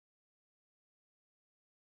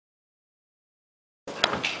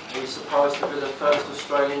surprised to be the first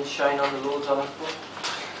Australian Shane on the Lord's Island Court?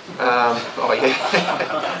 Oh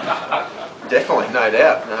yeah, definitely, no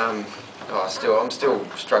doubt. I'm still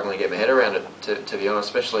struggling to get my head around it. To be honest,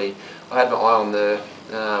 especially I had my eye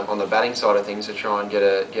on the batting side of things to try and get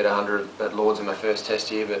 100 at Lords in my first Test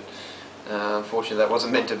here, but unfortunately that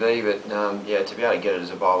wasn't meant to be. But yeah, to be able to get it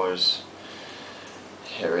as a bowler is,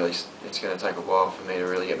 yeah, really, it's going to take a while for me to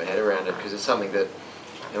really get my head around it, because it's something that,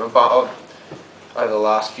 you know, over the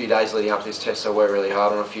last few days leading up to this Test, I worked really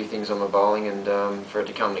hard on a few things on my bowling, and for it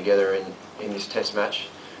to come together in this Test match,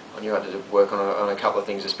 I knew I had to work on a couple of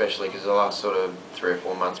things, especially because the last sort of 3 or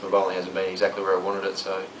 4 months my bowling hasn't been exactly where I wanted it,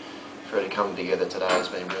 so for it to come together today has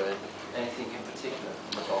been brilliant. Anything in particular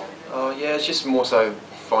on the bowling? Oh yeah, it's just more so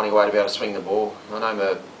finding a way to be able to swing the ball. I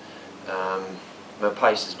know my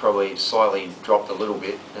pace has probably slightly dropped a little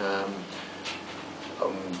bit,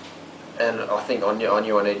 and I think I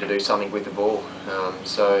knew I needed to do something with the ball,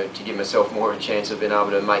 so to give myself more of a chance of being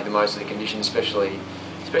able to make the most of the conditions, especially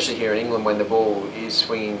here in England when the ball is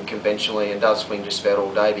swinging conventionally and does swing just about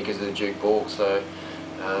all day because of the Duke ball. So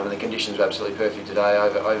the conditions were absolutely perfect today.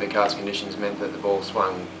 Overcast conditions meant that the ball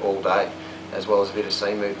swung all day, as well as a bit of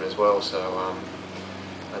seam movement as well. So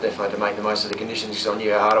I definitely had to make the most of the conditions, because I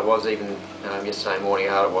knew how hard it was, even yesterday morning,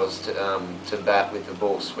 how hard it was to bat with the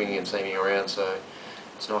ball swinging and seaming around. So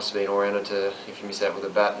it's nice to be an all-rounder, if you miss out with a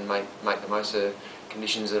bat, and make the most of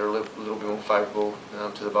conditions that are a little bit more favourable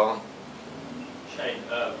to the bowling. Shane,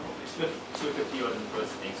 it's 250 odd in the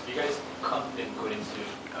first innings. So you guys confident going into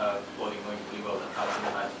bowling going pretty well and passing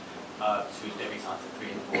the match to Debbie's answer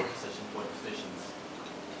 3 and 4 such important positions?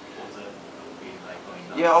 What was it like going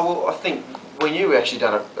down? Yeah, well, I think we knew we actually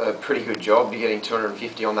done a pretty good job getting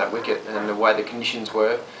 250 on that wicket, and the way the conditions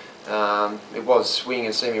were. It was swinging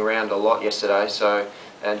and seaming around a lot yesterday,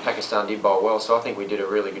 and Pakistan did bowl well, so I think we did a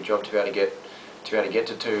really good job to be able to get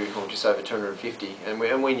to 2 or just over 250, and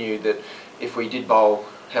we knew that if we did bowl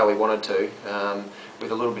how we wanted to,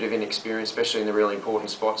 with a little bit of inexperience, especially in the really important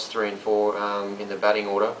spots 3 and 4 in the batting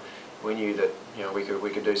order, we knew that, you know, we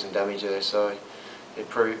could do some damage there. So it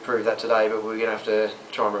proved that today, but we're going to have to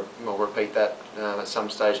try and repeat that at some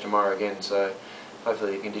stage tomorrow again. So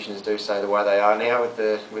hopefully the conditions do stay the way they are now, with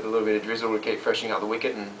a little bit of drizzle to keep freshening up the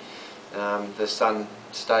wicket, and the sun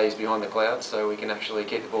stays behind the clouds, so we can actually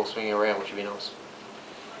keep the ball swinging around, which would be nice.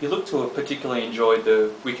 You look to have particularly enjoyed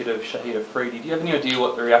the wicket of Shahid Afridi. Do you have any idea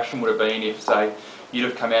what the reaction would have been if, say, you'd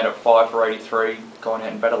have come out at 5 for 83, gone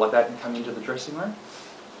out and batted like that, and come into the dressing room?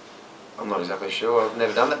 I'm not exactly sure. I've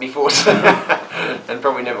never done that before, so and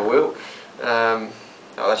probably never will.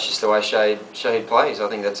 That's just the way Shahid plays. I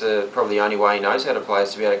think that's probably the only way he knows how to play,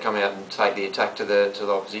 is to be able to come out and take the attack to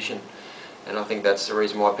the opposition. And I think that's the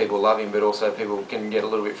reason why people love him, but also people can get a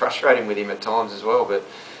little bit frustrating with him at times as well. But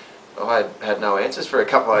I had no answers for a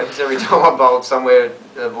couple of overs. Every time I bowled somewhere,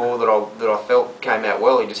 a ball that I felt came out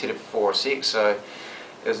well, he just hit it for 4 or 6. So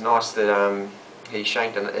it was nice that he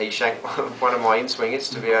shanked one of my in-swingers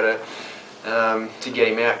to be able to get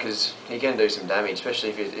him out, because he can do some damage, especially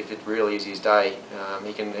if it really is his day.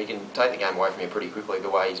 He can take the game away from you pretty quickly, the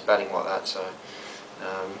way he's batting like that. So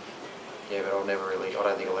yeah, but I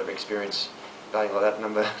don't think I'll ever experience batting like that,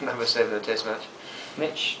 number 7 in a Test match.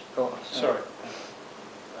 Mitch? Oh, sorry.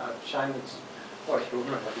 Shane, it's quite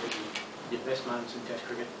extraordinary. Your best moments in Test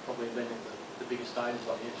cricket probably have been at the biggest stages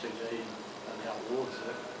like the MCG and the other Lords. So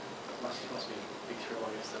it must be a big thrill,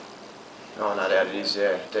 I guess. Oh, no doubt it is.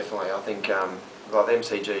 Yeah, definitely. I think like the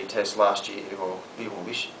MCG Test last year, or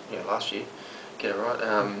last year, get it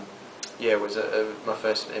right. Yeah, it was my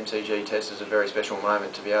first MCG Test. It was a very special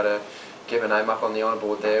moment to be able to get my name up on the honour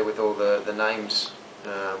board there with all the names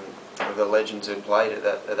of the legends who played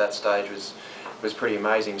at that stage was pretty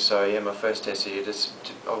amazing. So yeah, my first Test here,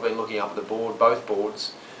 I've been looking up at the board, both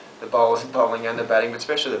boards, the bowling and the batting, but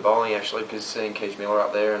especially the bowling actually, because seeing Keith Miller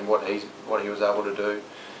up there and what he was able to do,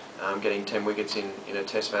 getting 10 wickets in a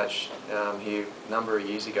Test match here a number of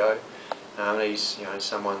years ago. He's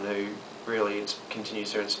someone who really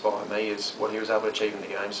continues to inspire me, is what he was able to achieve in the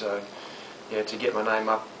game. So yeah, to get my name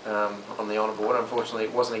up on the honour board, unfortunately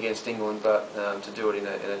it wasn't against England, but to do it in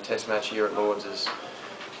a Test match here at Lords is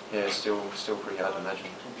still pretty hard to imagine.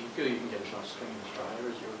 Do you feel you can get a chance to swing in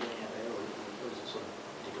Australia as you were getting out there, or is it sort of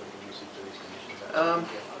particularly conducive to these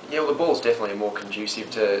conditions? Yeah, well, the ball's definitely more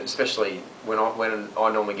conducive to, especially when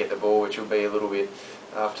I normally get the ball, which will be a little bit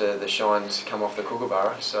after the shines come off the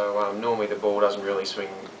kookaburra. So normally the ball doesn't really swing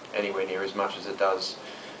anywhere near as much as it does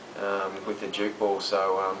with the Duke ball.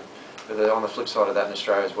 So but on the flip side of that, in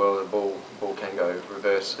Australia as well, the ball can go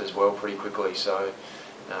reverse as well pretty quickly. So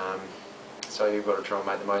So you've got to try and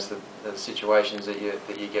make the most of the situations that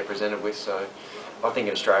you get presented with. So I think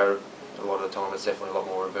in Australia, a lot of the time it's definitely a lot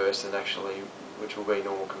more reverse than actually, which will be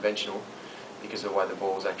normal conventional, because of the way the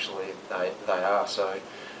balls actually they are. So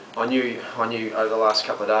I knew over the last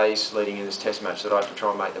couple of days leading in this test match that I had to try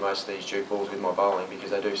and make the most of these Duke balls with my bowling,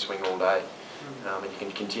 because they do swing all day, and you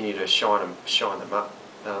can continue to shine them up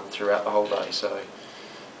throughout the whole day. So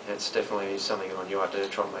it's definitely something that I knew I had to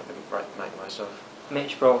try and make the most of.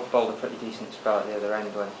 Mitch bowled a pretty decent spell at the other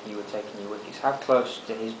end when you were taking your wickets. How close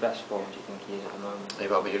to his best form do you think he is at the moment? He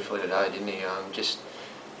bowled beautifully today, didn't he?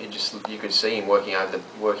 You could see him working over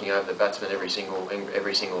the batsman every single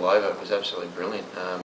over. It was absolutely brilliant.